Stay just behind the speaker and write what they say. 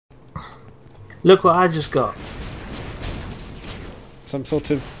Look what I just got. Some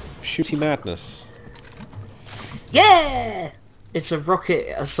sort of shooty madness. Yeah! It's a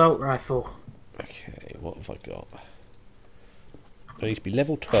rocket assault rifle. Okay, what have I got? I need to be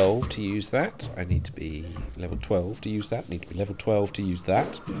level 12 to use that. I need to be level 12 to use that. I need to be level 12 to use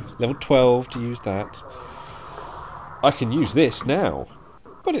that. Level 12 to use that. I can use this now,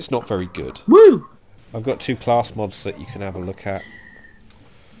 but it's not very good. Woo! I've got 2 class mods that you can have a look at.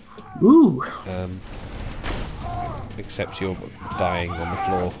 Ooh! Except you're dying on the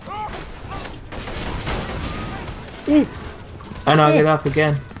floor. And I'll get up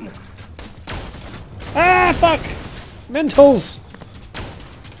again. Ah, fuck! Mentals!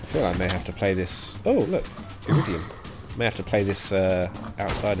 I feel I may have to play this... Oh, look. Iridium. I may have to play this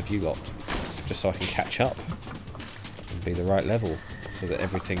outside of you lot. Just so I can catch up. And be the right level. So that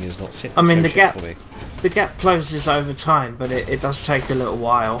everything is not sitting I mean, so the shit gap, for me. the gap closes over time, but it does take a little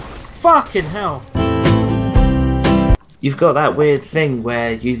while. Fucking hell! You've got that weird thing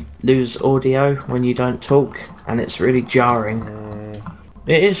where you lose audio when you don't talk, and it's really jarring.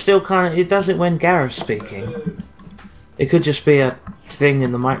 It is still kind of... It does it when Gareth's speaking. It could just be a thing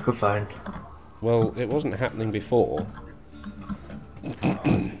in the microphone. Well, it wasn't happening before.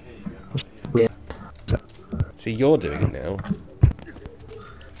 Weird. See, you're doing it now.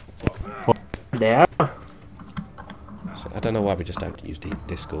 There. So I don't know why we just don't use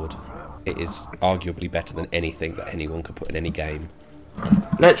Discord. It is arguably better than anything that anyone could put in any game.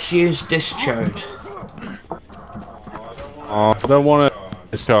 Let's use Dischode. Oh, I don't want to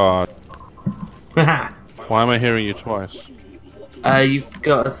discard. Haha. Why am I hearing you twice? You've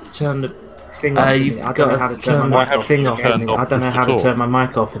got to turn the thing off. You've I don't know how to turn my mic off. thing off. turned off I don't know push how to to talk. turn my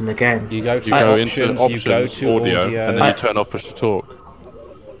mic off in the game. You go to You go into options, you go options, to audio, audio, and then you turn off push to talk.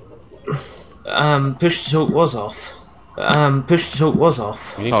 Push to talk was off. Push to talk was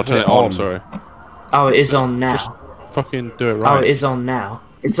off. You need Oh, to turn put it on, sorry. Oh, it is on now. Just fucking do it Oh, right. it is on now.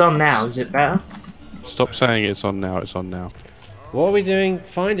 It's on now. Is it better? Stop saying it's on now, it's on now. What are we doing?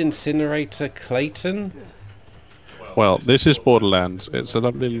 Find Incinerator Clayton? Well, this is Borderlands. It's a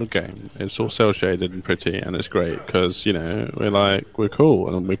lovely little game. It's all cel shaded and pretty, and it's great because, you know, we're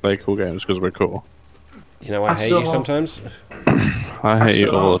cool and we play cool games because we're cool. You know I hate you sometimes. I hate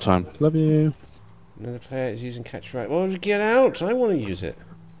you all the time. Love you. Another player is using catch right. Well, get out! I want to use it.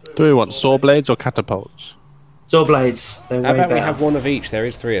 Do we want saw blades or catapults? Saw blades. They're How way about we better. have one of each? There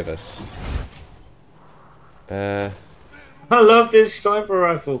is 3 of us. I love this sniper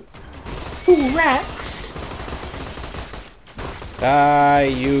rifle. Ooh, Rex. Die,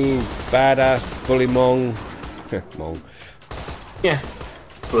 you badass bully mong. Mong. Yeah.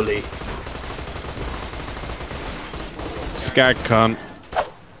 Bully. Skag cunt.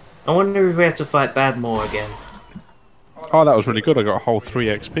 I wonder if we have to fight Badmore again. Oh, that was really good. I got a whole 3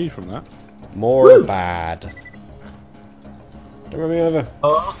 XP from that. More bad. Don't run me over.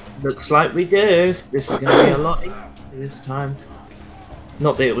 Oh, looks like we do. This is going to be a lot easier this time.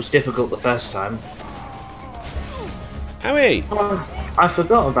 Not that it was difficult the first time. Owie! Oh, I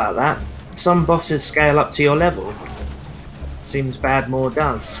forgot about that. Some bosses scale up to your level. Seems Badmore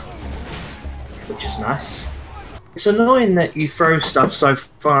does. Which is nice. It's annoying that you throw stuff so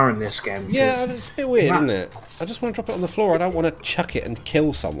far in this game. Yeah, it's a bit weird, isn't it? I just want to drop it on the floor. I don't want to chuck it and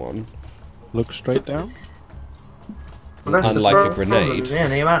kill someone. Look straight down. Well, that's Unlike the a problem, grenade. Yeah,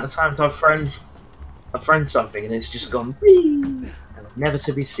 the amount of times I've thrown something and it's just gone and never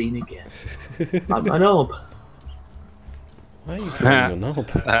to be seen again. Like my knob. Why are you throwing your knob?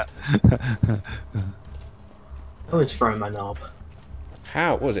 I always throw my knob.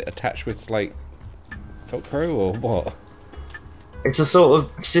 How? Was it attached with, like, Velcro or what? It's a sort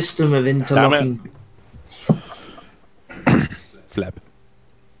of system of interlocking. Fleb.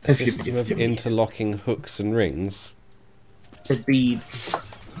 A system of interlocking hooks and rings? To beads.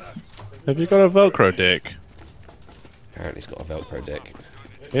 Have you got a Velcro dick? Apparently it's got a Velcro dick.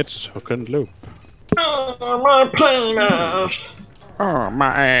 It's hook and loop. Oh, my penis! Oh,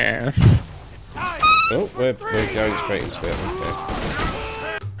 my ass. Oh, we're going straight into it. Okay.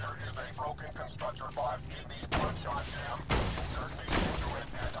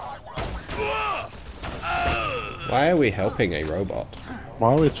 Why are we helping a robot?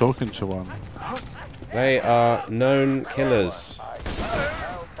 Why are we talking to one? They are known killers.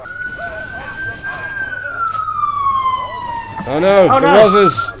 Oh no, Oh, the no.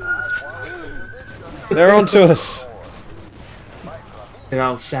 Rozzers! They're onto us! You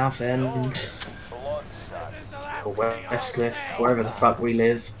know, South End. Or Westcliff, wherever the fuck we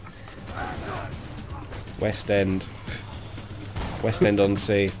live. West End. West End on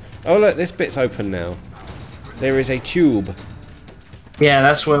Sea. Oh look, this bit's open now. There is a tube. Yeah,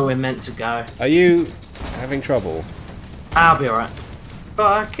 that's where we're meant to go. Are you having trouble? I'll be alright.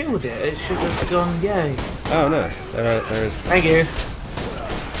 But I killed it. It should have gone yay. Oh no, there is. Thank you.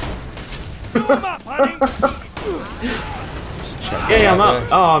 Just check Yeah, that I'm out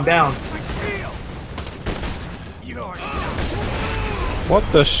up. Oh, I'm down. What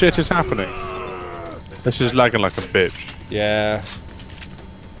the shit is happening? This is lagging like a bitch. there. Yeah.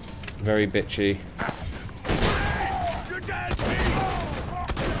 Very bitchy.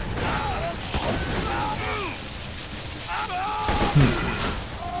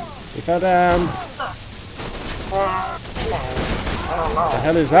 He fell down. The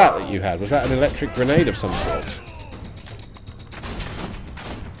hell is that you had? Was that an electric grenade of some sort?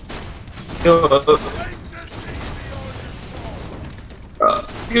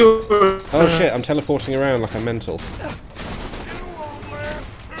 Oh shit, I'm teleporting around like I'm mental.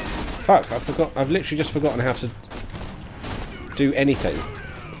 Fuck, I've literally just forgotten how to do anything.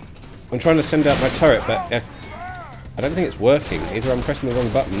 I'm trying to send out my turret, but I don't think it's working. Either I'm pressing the wrong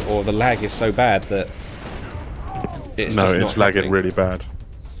button or the lag is so bad that it's just not lagging happening. really bad.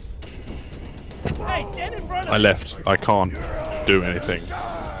 I left. I can't do anything.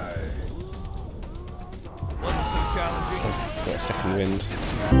 Got a second wind.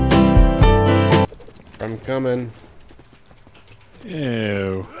 I'm coming.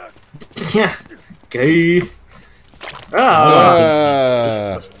 Ew. Yeah. Gay.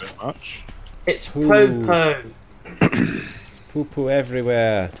 Ah. Doesn't do much. It's Popo. Poo poo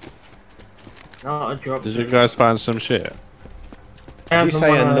everywhere. Not a drop. Did you guys find some shit? Did you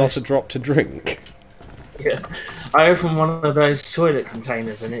say not a drop to drink? Yeah. I opened one of those toilet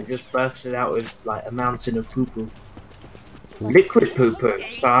containers and it just bursted out with like a mountain of poo-poo. Liquid poo-poo,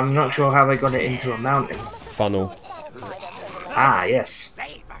 so I'm not sure how they got it into a mountain. Funnel. Ah, yes.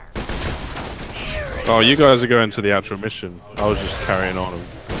 Oh, you guys are going to the actual mission. I was just carrying on and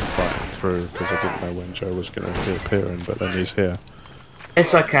fighting through because I didn't know when Joe was going to be appearing, but then he's here.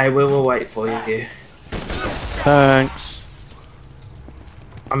 It's okay, we will wait for you. Thanks.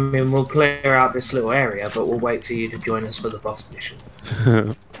 I mean, we'll clear out this little area, but we'll wait for you to join us for the boss mission.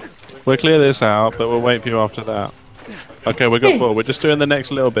 We'll clear this out, but we'll wait for you after that. Okay, we got four. We're just doing the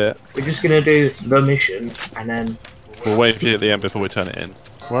next little bit. We're just gonna do the mission, and then... We'll wait for you at the end before we turn it in.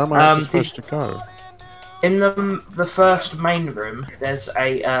 Where am I supposed to go? In the first main room, there's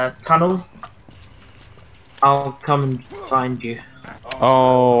a tunnel. I'll come and find you.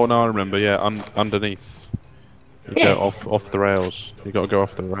 Oh, no, I remember. Yeah, underneath. You Yeah. go off the rails. You got to go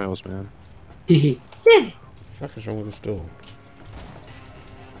off the rails, man. What the fuck is wrong with this door?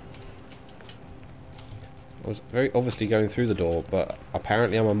 I was very obviously going through the door, but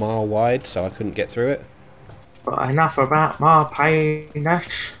apparently I'm a mile wide, so I couldn't get through it. But enough about my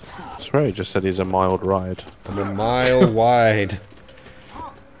penis. Swear he just said he's a mild ride. I'm a mile wide.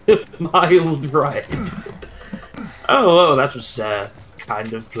 Mild ride. Oh, well, that was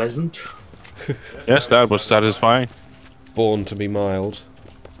kind of pleasant. Yes, that was satisfying. Born to be mild.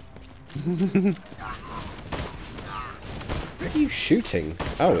 What are you shooting?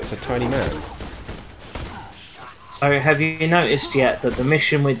 Oh, it's a tiny man. So, have you noticed yet that the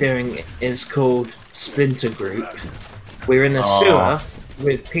mission we're doing is called Splinter Group? We're in a sewer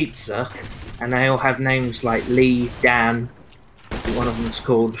with pizza, and they all have names like Lee, Dan. One of them's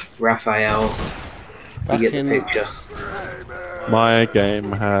called Raphael. You get the picture. My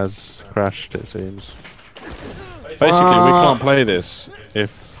game has crashed, it seems. Basically, we can't play this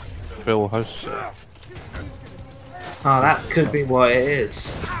if Phil hosts it. Oh, that could be what it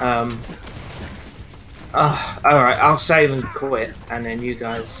is. Alright, I'll save and quit, and then you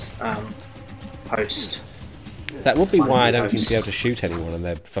guys host. That would be why I don't seem to be able to shoot anyone and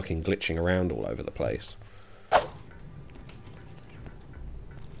they're fucking glitching around all over the place.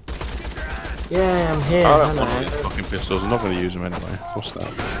 Yeah, I'm here. I don't want Hello. these fucking pistols. I'm not going to use them anyway. What's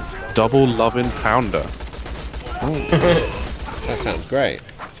that? Double loving pounder. That sounds great.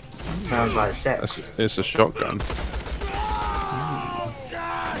 Sounds like sex. It's a shotgun.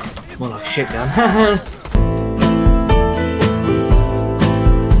 More like shit gun.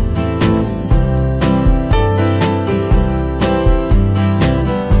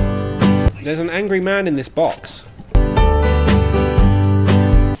 There's an angry man in this box.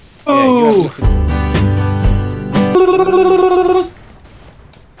 Oh!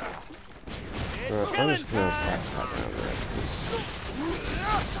 Yeah, right, I'm just gonna crack that down there.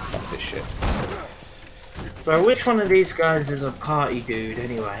 Fuck this shit. So which one of these guys is a party dude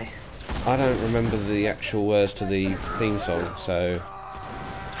anyway? I don't remember the actual words to the theme song, so...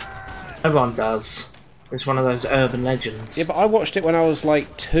 Everyone does. It's one of those urban legends. Yeah, but I watched it when I was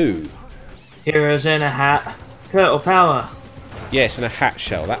like 2. Heroes in a hat. Turtle power. Yes, and a hat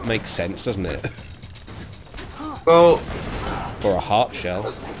shell. That makes sense, doesn't it? Well, Or a heart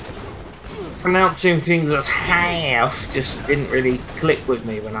shell. pronouncing things as half just didn't really click with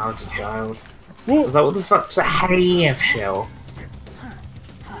me when I was a child. I was like, what the fuck's a half shell?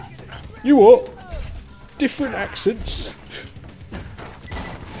 You what? Different accents.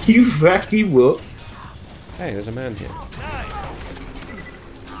 You fucking what? Hey, there's a man here.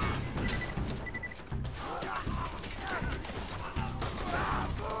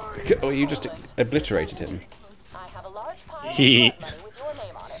 Oh, you just obliterated him. I have a large pile of He- money with your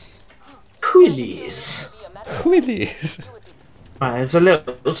name on it. Please. Willies. Right, there's a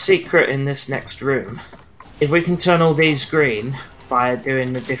little secret in this next room. If we can turn all these green by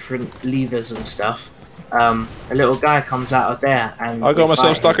doing the different levers and stuff, a little guy comes out of there and... I got we myself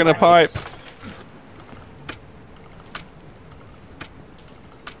fight stuck him in a and pipe. it's-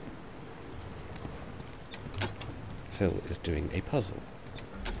 Phil is doing a puzzle.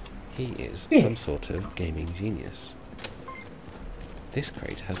 He is some sort of gaming genius. This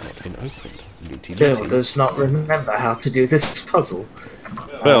crate has not been opened. Looty Bill looty. does not remember how to do this puzzle.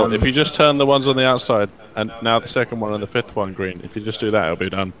 Bill, if you just turn the ones on the outside, and now the second one and the fifth one green, if you just do that, it'll be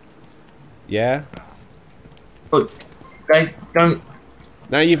done. Yeah? But they don't...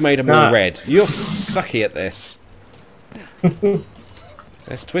 Now you've made them No. all red. You're sucky at this.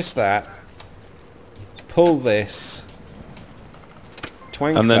 Let's twist that. Pull this.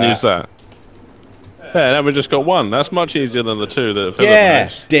 Twank And then that. use that. Yeah, now we've just got one. That's much easier than the two that Philip Yeah,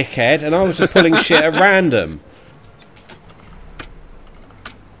 missed. dickhead. And I was just pulling shit at random.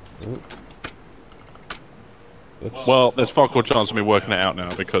 Oops. Well, there's fuck all chance of me working it out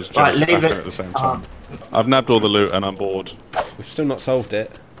now because Right, Jack's leave back it. at the same time. I've nabbed all the loot and I'm bored. We've still not solved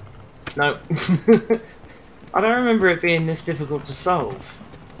it. No. I don't remember it being this difficult to solve.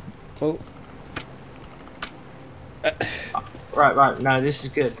 Well, Right, no, this is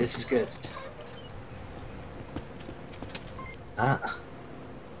good, this is good.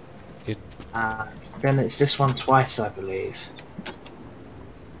 You- Then it's this one twice, I believe.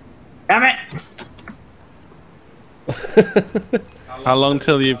 Damn it! How long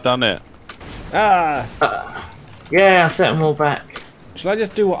till you've done it? ah! Yeah, I set them all back. Shall I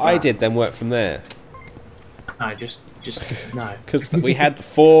just do what I did, then work from there? No, just no. Because we had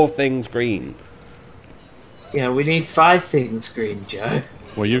 4 things green. Yeah, we need 5 things green, Joe.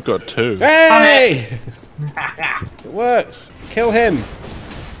 Well, you've got 2. Hey! It works. Kill him.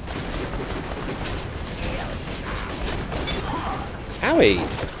 Owie.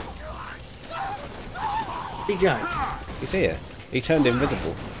 Where'd he go? He's here. He turned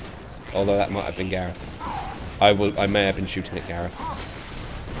invisible. Although that might have been Gareth. I may have been shooting at Gareth.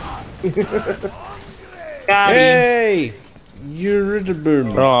 Got him. Hey! You're in the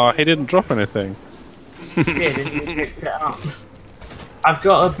boom. Oh, he didn't drop anything. He did, and he picked it up. I've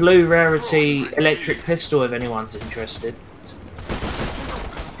got a blue rarity electric pistol if anyone's interested.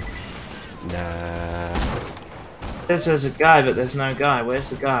 Nah. There's a guy, but there's no guy. Where's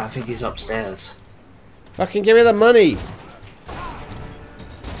the guy? I think he's upstairs. Fucking give me the money.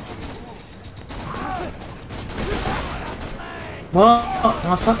 What? Oh,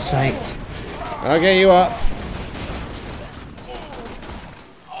 for fuck's sake. I'll get you up.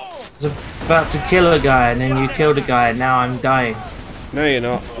 I was about to kill a guy, and then you killed a guy, and now I'm dying. No, you're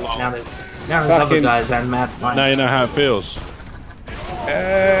not. Now there's other Fucking- guys and Mad Mike. Now you know how it feels.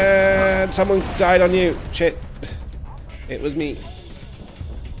 And someone died on you. Shit. It was me.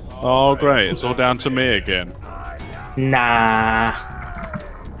 Oh, great. It's all down to me again. Nah.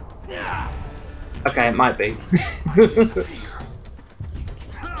 Okay, it might be.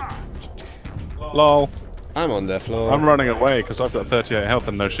 Lol. I'm on the floor. I'm running away because I've got 38 health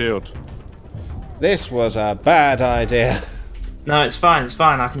and no shield. This was a bad idea. No, it's fine,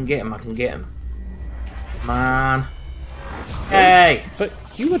 I can get him, Come on. Hey! But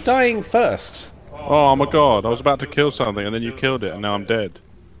you were dying first. Oh my god, I was about to kill something and then you killed it and now I'm dead.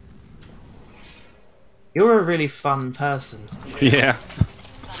 You're a really fun person. Yeah.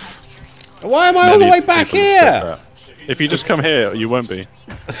 Why am I all the way back here? If you just come here, you won't be.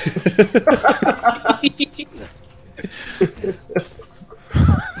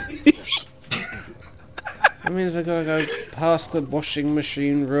 That means I gotta go past the washing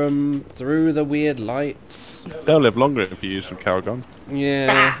machine room, through the weird lights. They'll live longer if you use some Calgon.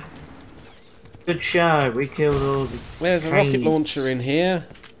 Yeah. Good show, we killed all the... There's a rocket Cranes. launcher in here,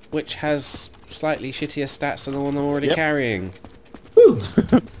 which has slightly shittier stats than the one I'm already Yep. carrying.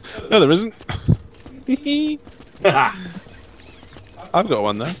 No, there isn't. I've got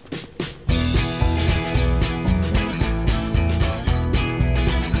one there.